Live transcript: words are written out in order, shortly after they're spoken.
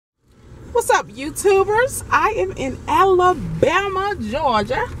What's up, YouTubers? I am in Alabama,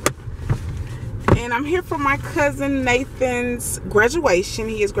 Georgia, and I'm here for my cousin Nathan's graduation.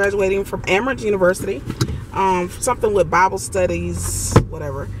 He is graduating from Amridge University, something with Bible studies,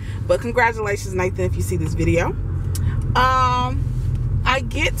 whatever. But congratulations, Nathan, if you see this video. I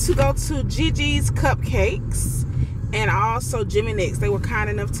get to go to Gigi's Cupcakes and also Jimmy Nick's. They were kind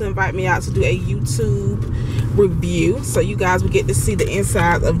enough to invite me out to do a YouTube review, so you guys will get to see the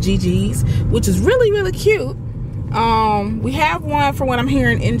inside of Gigi's, which is really, really cute. We have one for when I'm here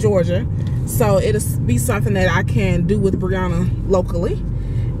in Georgia, so it'll be something that I can do with Brianna locally.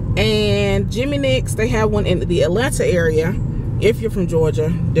 And Jimmy Nick's, they have one in the Atlanta area. If you're from Georgia,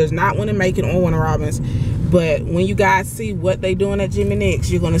 there's not one in Macon or one in Robbins, but when you guys see what they doing at Jimmy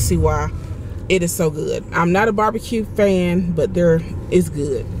Nick's, you're gonna see why it is so good. I'm not a barbecue fan, but it's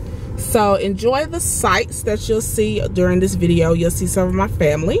good. So enjoy the sights that you'll see during this video. You'll see some of my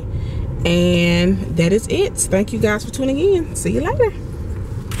family, and that is it. Thank you guys for tuning in. See you later.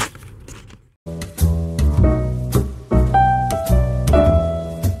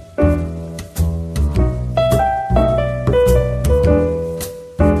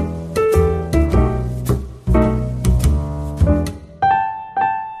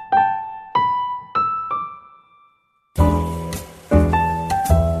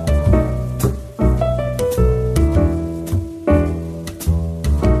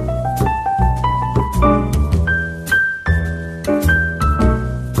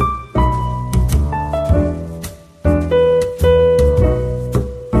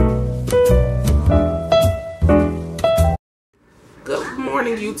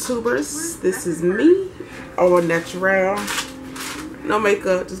 YouTubers, this is me, all natural, no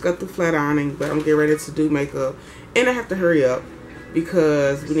makeup, just got through flat ironing, but I'm getting ready to do makeup, and I have to hurry up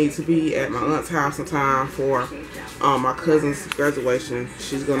because we need to be at my aunt's house in time for my cousin's graduation.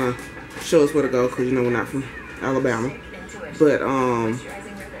 She's gonna show us where to go because you know we're not from Alabama, but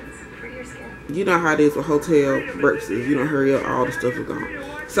you know how it is with hotel breakfasts. If you don't hurry up, all the stuff is gone.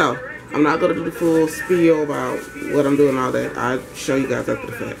 So I'm not going to do the full spiel about what I'm doing and all that. I'll show you guys after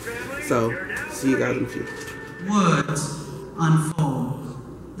the fact. So, see you guys in a few. Would unfold.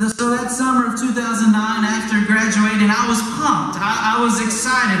 So that summer of 2009, after graduating, I was pumped. I was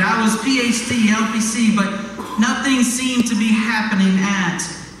excited. I was PhD, LPC, but nothing seemed to be happening at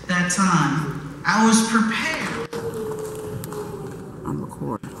that time. I was prepared. I'm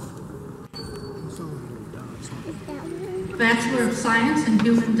recording. Bachelor of Science in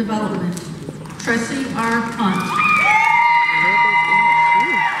Human Development, Tressie R. Hunt.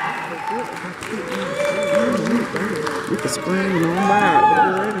 You can scream on loud, but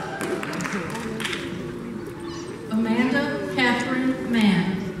we're ready. Amanda Catherine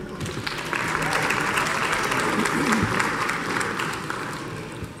Mann.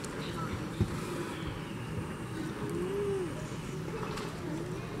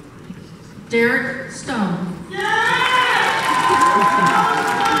 Derek Stone.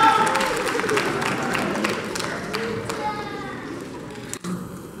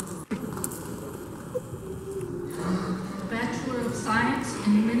 Bachelor of Science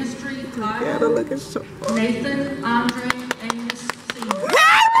in Ministry, Nathan Andre Amos Sr.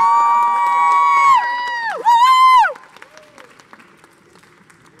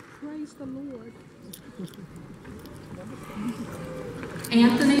 Praise the Lord.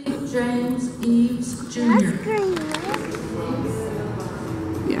 Anthony James Eves Jr.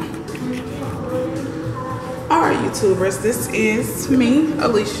 Yeah. Alright, YouTubers, this is me,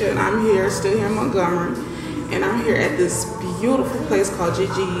 Alysha, and I'm still here in Montgomery, and I'm here at this beautiful place called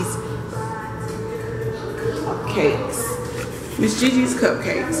Gigi's Cupcakes. Miss Gigi's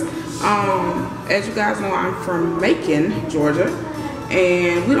Cupcakes. As you guys know, I'm from Macon, Georgia,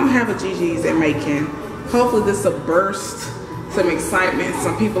 and we don't have a Gigi's in Macon. Hopefully this will burst some excitement,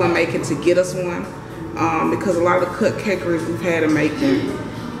 some people in Macon to get us one, because a lot of the cupcakeries we've had in Macon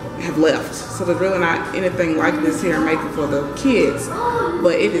have left. So there's really not anything like this here in Macon for the kids,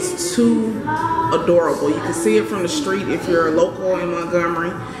 but it is too adorable. You can see it from the street. If you're a local in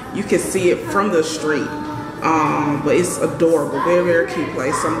Montgomery, you can see it from the street, but it's adorable. Very, very cute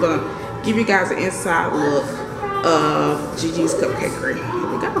place. So I'm gonna give you guys an inside look of Gigi's Cupcakery. Here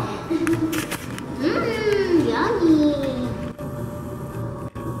we go. Yummy.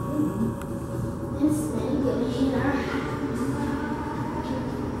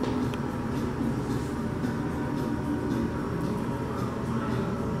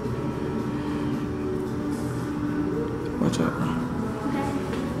 Watch out.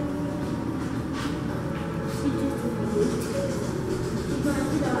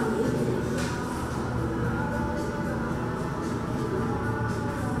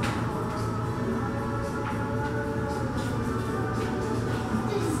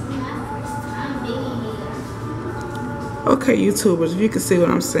 Okay, YouTubers, if you can see what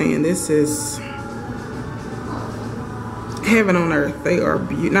I'm saying, this is heaven on earth. They are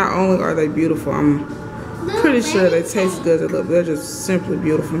not only are they beautiful, I'm pretty sure they taste good. They're just simply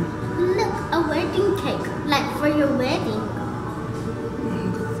beautiful. Look, a wedding cake, like for your wedding.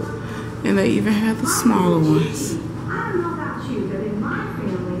 And they even have the smaller ones. I don't know about you, but in my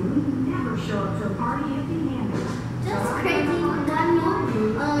family, we never show up to a party empty-handed. That's crazy.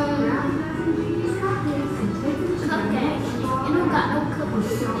 Cupcakes. You don't got no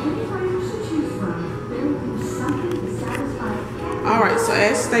cupcakes. Alright, so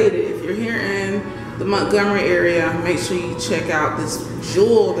as stated, if you're here in the Montgomery area, make sure you check out this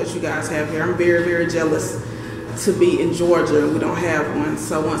jewel that you guys have here. I'm very, very jealous to be in Georgia and we don't have one.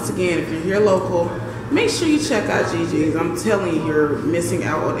 So once again, if you're here local, make sure you check out Gigi's. I'm telling you, you're missing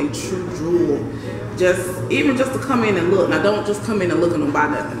out on a true jewel. Even just to come in and look. Now don't just come in and look and don't buy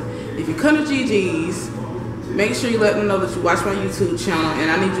nothing. If you come to Gigi's, make sure you let them know that you watch my YouTube channel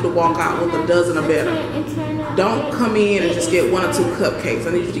and I need you to walk out with a dozen or better. Don't come in and just get 1 or 2 cupcakes.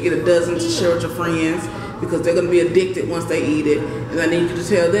 I need you to get a dozen to share with your friends because they're going to be addicted once they eat it. And I need you to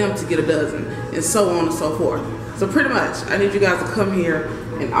tell them to get a dozen and so on and so forth. So pretty much, I need you guys to come here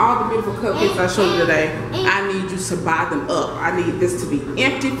and all the beautiful cupcakes I showed you today, I need you to buy them up. I need this to be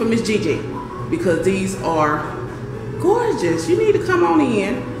empty for Miss Gigi because these are gorgeous. You need to come on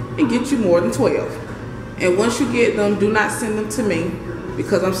in and get you more than 12. And once you get them, do not send them to me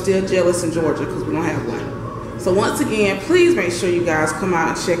because I'm still jealous in Georgia because we don't have one. So once again, please make sure you guys come out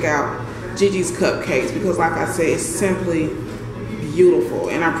and check out Gigi's Cupcakes because like I said, it's simply beautiful.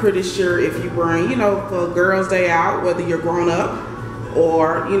 And I'm pretty sure if you bring, you know, for Girls' Day out, whether you're grown up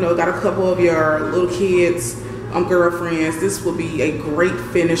or, you know, got a couple of your little kids, girlfriends, this will be a great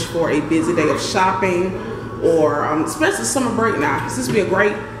finish for a busy day of shopping or especially summer break now. This will be a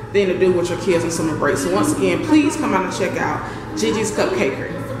great thing to do with your kids on summer break. So once again, please come out and check out Gigi's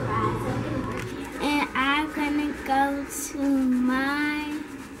Cupcakery. And I'm gonna go to my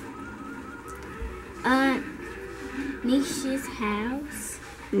Aunt Nisha's house.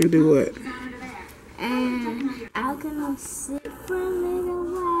 And do what? And I'm gonna sit for a little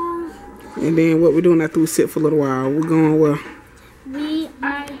while. And then what we're doing after we sit for a little while, we're going where? We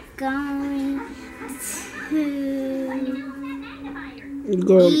are going to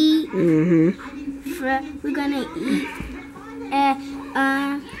go eat. We're gonna eat at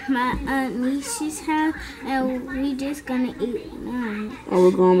my Aunt Nisha's house, and we just gonna eat now. Are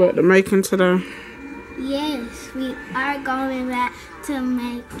we going back to Macon today? Yes, we are going back to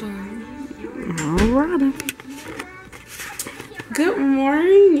Macon. Alrighty. Good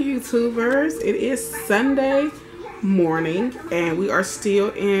morning, YouTubers. It is Sunday morning, and we are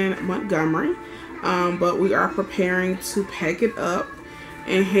still in Montgomery, but we are preparing to pack it up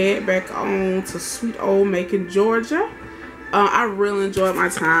and head back on to sweet old Macon, Georgia. I really enjoyed my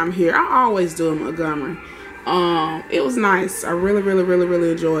time here. I always do in Montgomery. It was nice. I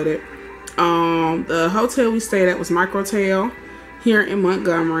really enjoyed it. The hotel we stayed at was Microtel here in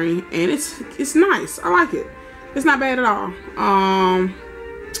Montgomery, and it's nice. I like it. It's not bad at all.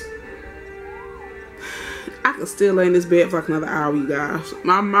 I could still lay in this bed for like another hour, you guys.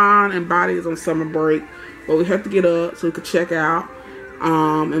 My mind and body is on summer break, but we have to get up so we could check out.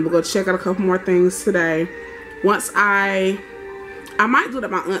 And we're gonna check out a couple more things today. Once I might do it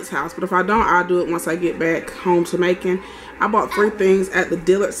at my aunt's house, but if I don't, I'll do it once I get back home to Macon. I bought 3 things at the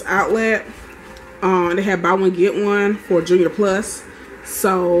Dillard's outlet. They had buy one get one for Junior Plus.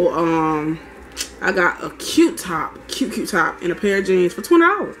 So I got a cute top and a pair of jeans for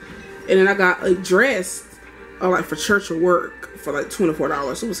 $20. And then I got a dress like for church or work for like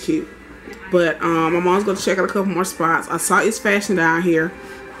 $24. It was cute. But my mom's gonna check out a couple more spots. I saw It's Fashion down here,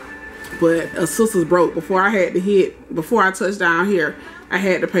 but a sister's broke. Before I touched down here, I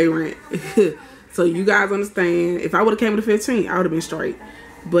had to pay rent. So you guys understand, if I would have came to 15, I would have been straight.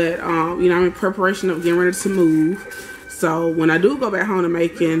 But you know, I'm in preparation of getting ready to move. So when I do go back home to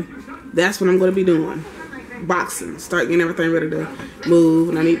Macon, that's what I'm going to be doing. Boxing. Start getting everything ready to move.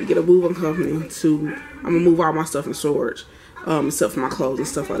 And I need to get a moving company I'm going to move all my stuff in storage. Except for my clothes and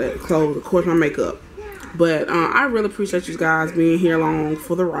stuff like that. Clothes, of course, my makeup. But I really appreciate you guys being here along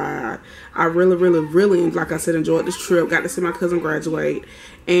for the ride. I really, like I said, enjoyed this trip. Got to see my cousin graduate.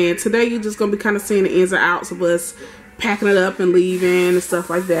 And today you're just going to be kind of seeing the ins and outs of us packing it up and leaving and stuff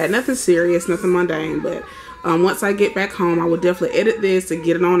like that. Nothing serious, nothing mundane. But once I get back home, I will definitely edit this and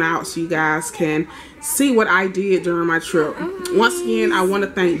get it on out so you guys can see what I did during my trip. Once again, I want to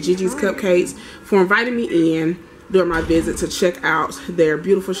thank Gigi's Cupcakes for inviting me in during my visit to check out their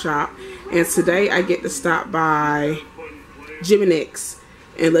beautiful shop. And today I get to stop by Jimmy Nick's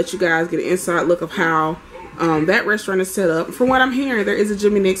and let you guys get an inside look of how That restaurant is set up. From what I'm hearing, there is a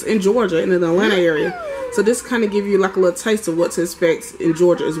Jimmy Nick's in Georgia, in the Atlanta area. So this kind of give you like a little taste of what to expect in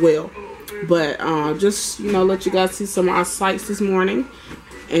Georgia as well. But just, you know, let you guys see some of our sights this morning.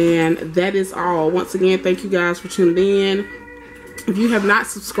 And that is all. Once again, thank you guys for tuning in. If you have not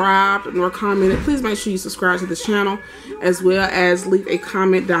subscribed nor commented, please make sure you subscribe to this channel, as well as leave a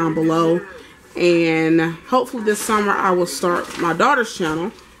comment down below. And hopefully this summer I will start my daughter's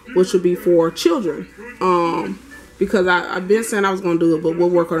channel, which will be for children. Because I've been saying I was going to do it, but we'll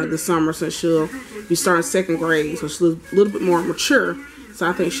work on it this summer since she'll be starting 2nd grade. So she's a little bit more mature. So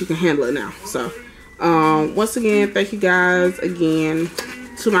I think she can handle it now. So once again, thank you guys again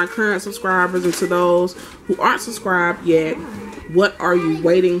to my current subscribers, and to those who aren't subscribed yet. What are you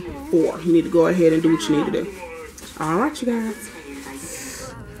waiting for? You need to go ahead and do what you need to do. Alright, you guys.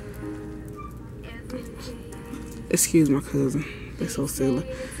 Excuse my cousin. They're so silly.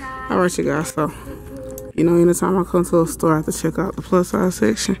 Alright, you guys. So, you know, anytime I come to a store, I have to check out the plus size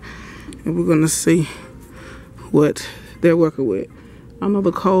section. And we're going to see what they're working with. I know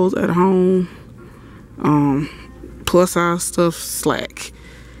the Kohl's at home. Plus size stuff, slack.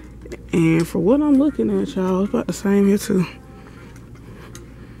 And for what I'm looking at, y'all, it's about the same here too.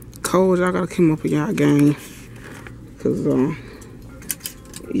 Kohl's, y'all gotta come up with y'all game. Cause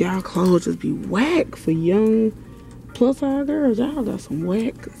y'all clothes just be whack for young plus size girls. Y'all got some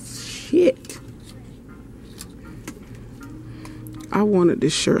whack shit. I wanted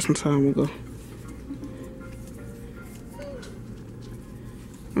this shirt some time ago.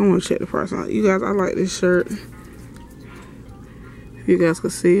 I want to check the price on it. You guys, I like this shirt. If you guys can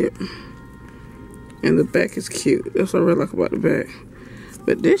see it. And the back is cute. That's what I really like about the back.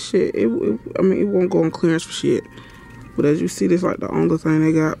 But this shit, I mean, it won't go on clearance for shit. But as you see, this like the only thing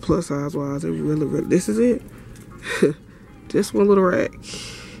they got plus size wise. It really, this is it. This one little rack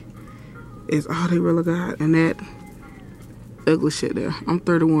is all they really got. And that ugly shit there. I'm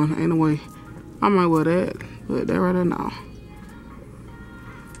 31. Ain't no way I might wear that. But that right there, now.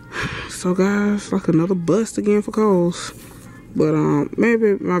 So guys, like another bust again for Kohl's. But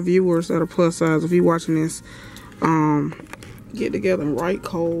maybe my viewers that are plus size, if you're watching this, get together and write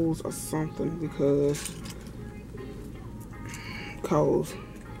Kohl's or something, because Kohl's,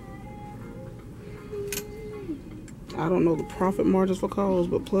 I don't know the profit margins for Kohl's,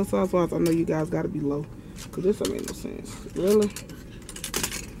 but plus size wise, I know you guys got to be low, because this don't make no sense. Really,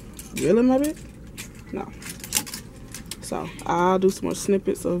 my bitch? No. So I'll do some more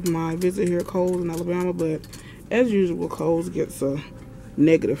snippets of my visit here at Kohl's in Alabama, but as usual, Kohl's gets a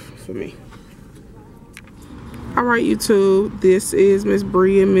negative for me. Alright, YouTube, this is Miss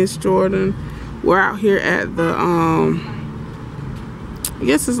Bree and Miss Jordan. We're out here at the I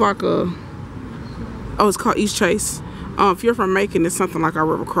guess it's like a, oh, it's called East Chase. If you're from Macon, it's something like our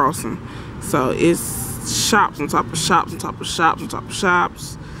river crossing. So it's shops on top of shops on top of shops on top of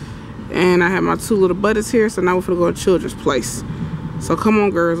shops. And I have my 2 little buddies here, so now we're gonna go to Children's Place. So come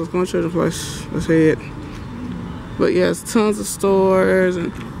on, girls, let's go to Children's Place. Let's head. But yes, tons of stores,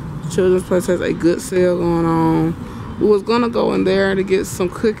 and Children's Place has a good sale going on. We was gonna go in there to get some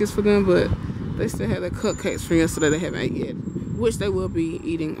cookies for them, but they still have their cupcakes from yesterday they haven't ate yet, which they will be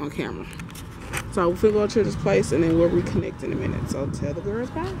eating on camera. So we'll go to Children's Place and then we'll reconnect in a minute. So tell the girls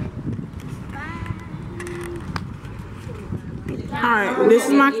bye. Alright, this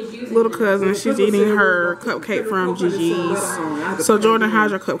is my little cousin. She's eating her cupcake from Gigi's. So Jordan,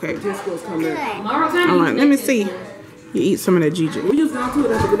 how's your cupcake? Alright, let me see. You eat some of that Gigi.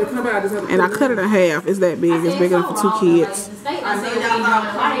 And I cut it in half. It's that big. It's big enough for 2 kids.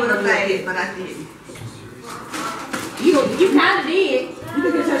 You kind of did. You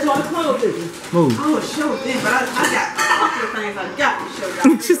think it's just all the clothes, did you? Move. I was sure did, but I got things I got to show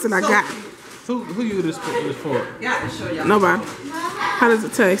y'all. She said I got. Who you this for? Got to show y'all. Nobody. How does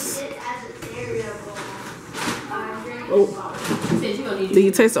it taste? Oh. Do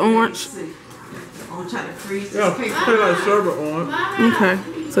you taste the orange? I'm trying to freeze Yeah, this taste like sherbet orange. Okay.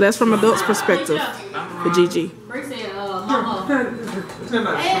 So that's from adults' perspective for Gigi. It tastes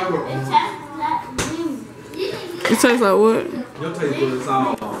like sherbet orange. It tastes like what? Your taste good as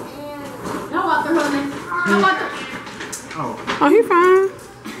all. Oh, he fine.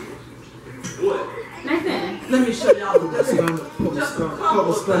 Let me show y'all the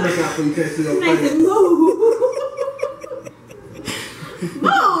Couple stomach out so you can't see your face. Move!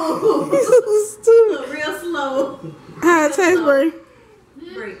 Stupid. Real slow. How it taste, Brie?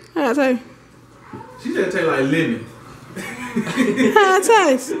 How it taste? She just taste like lemon. How it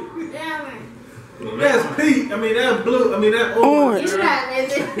taste? That's peach. I mean, that's blue. I mean, that's orange.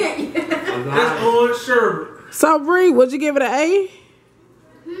 That's orange sherbet. So, Brie, would you give it an A?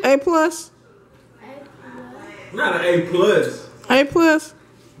 A plus? Not an A plus. A plus.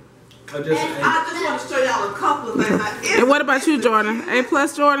 Or just an A. I just want to show y'all a couple of things. And what about you, Jordan? A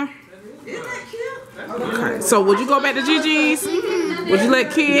plus, Jordan? Isn't that cute? Okay. So would you go back to Gigi's? Would you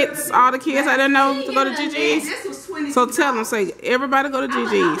let kids, all the kids I didn't know, to go to Gigi's? This was 20. So tell them, say, everybody go to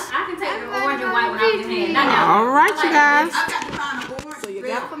Gigi's. I can take the orange and white one out your hand. Not now. All right, you guys. I got to find a orange. So you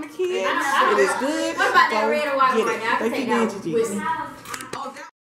got it from the kids. It is good. What about that Go red or white get one? it. I can Thank take you, that one with Gigi's. me.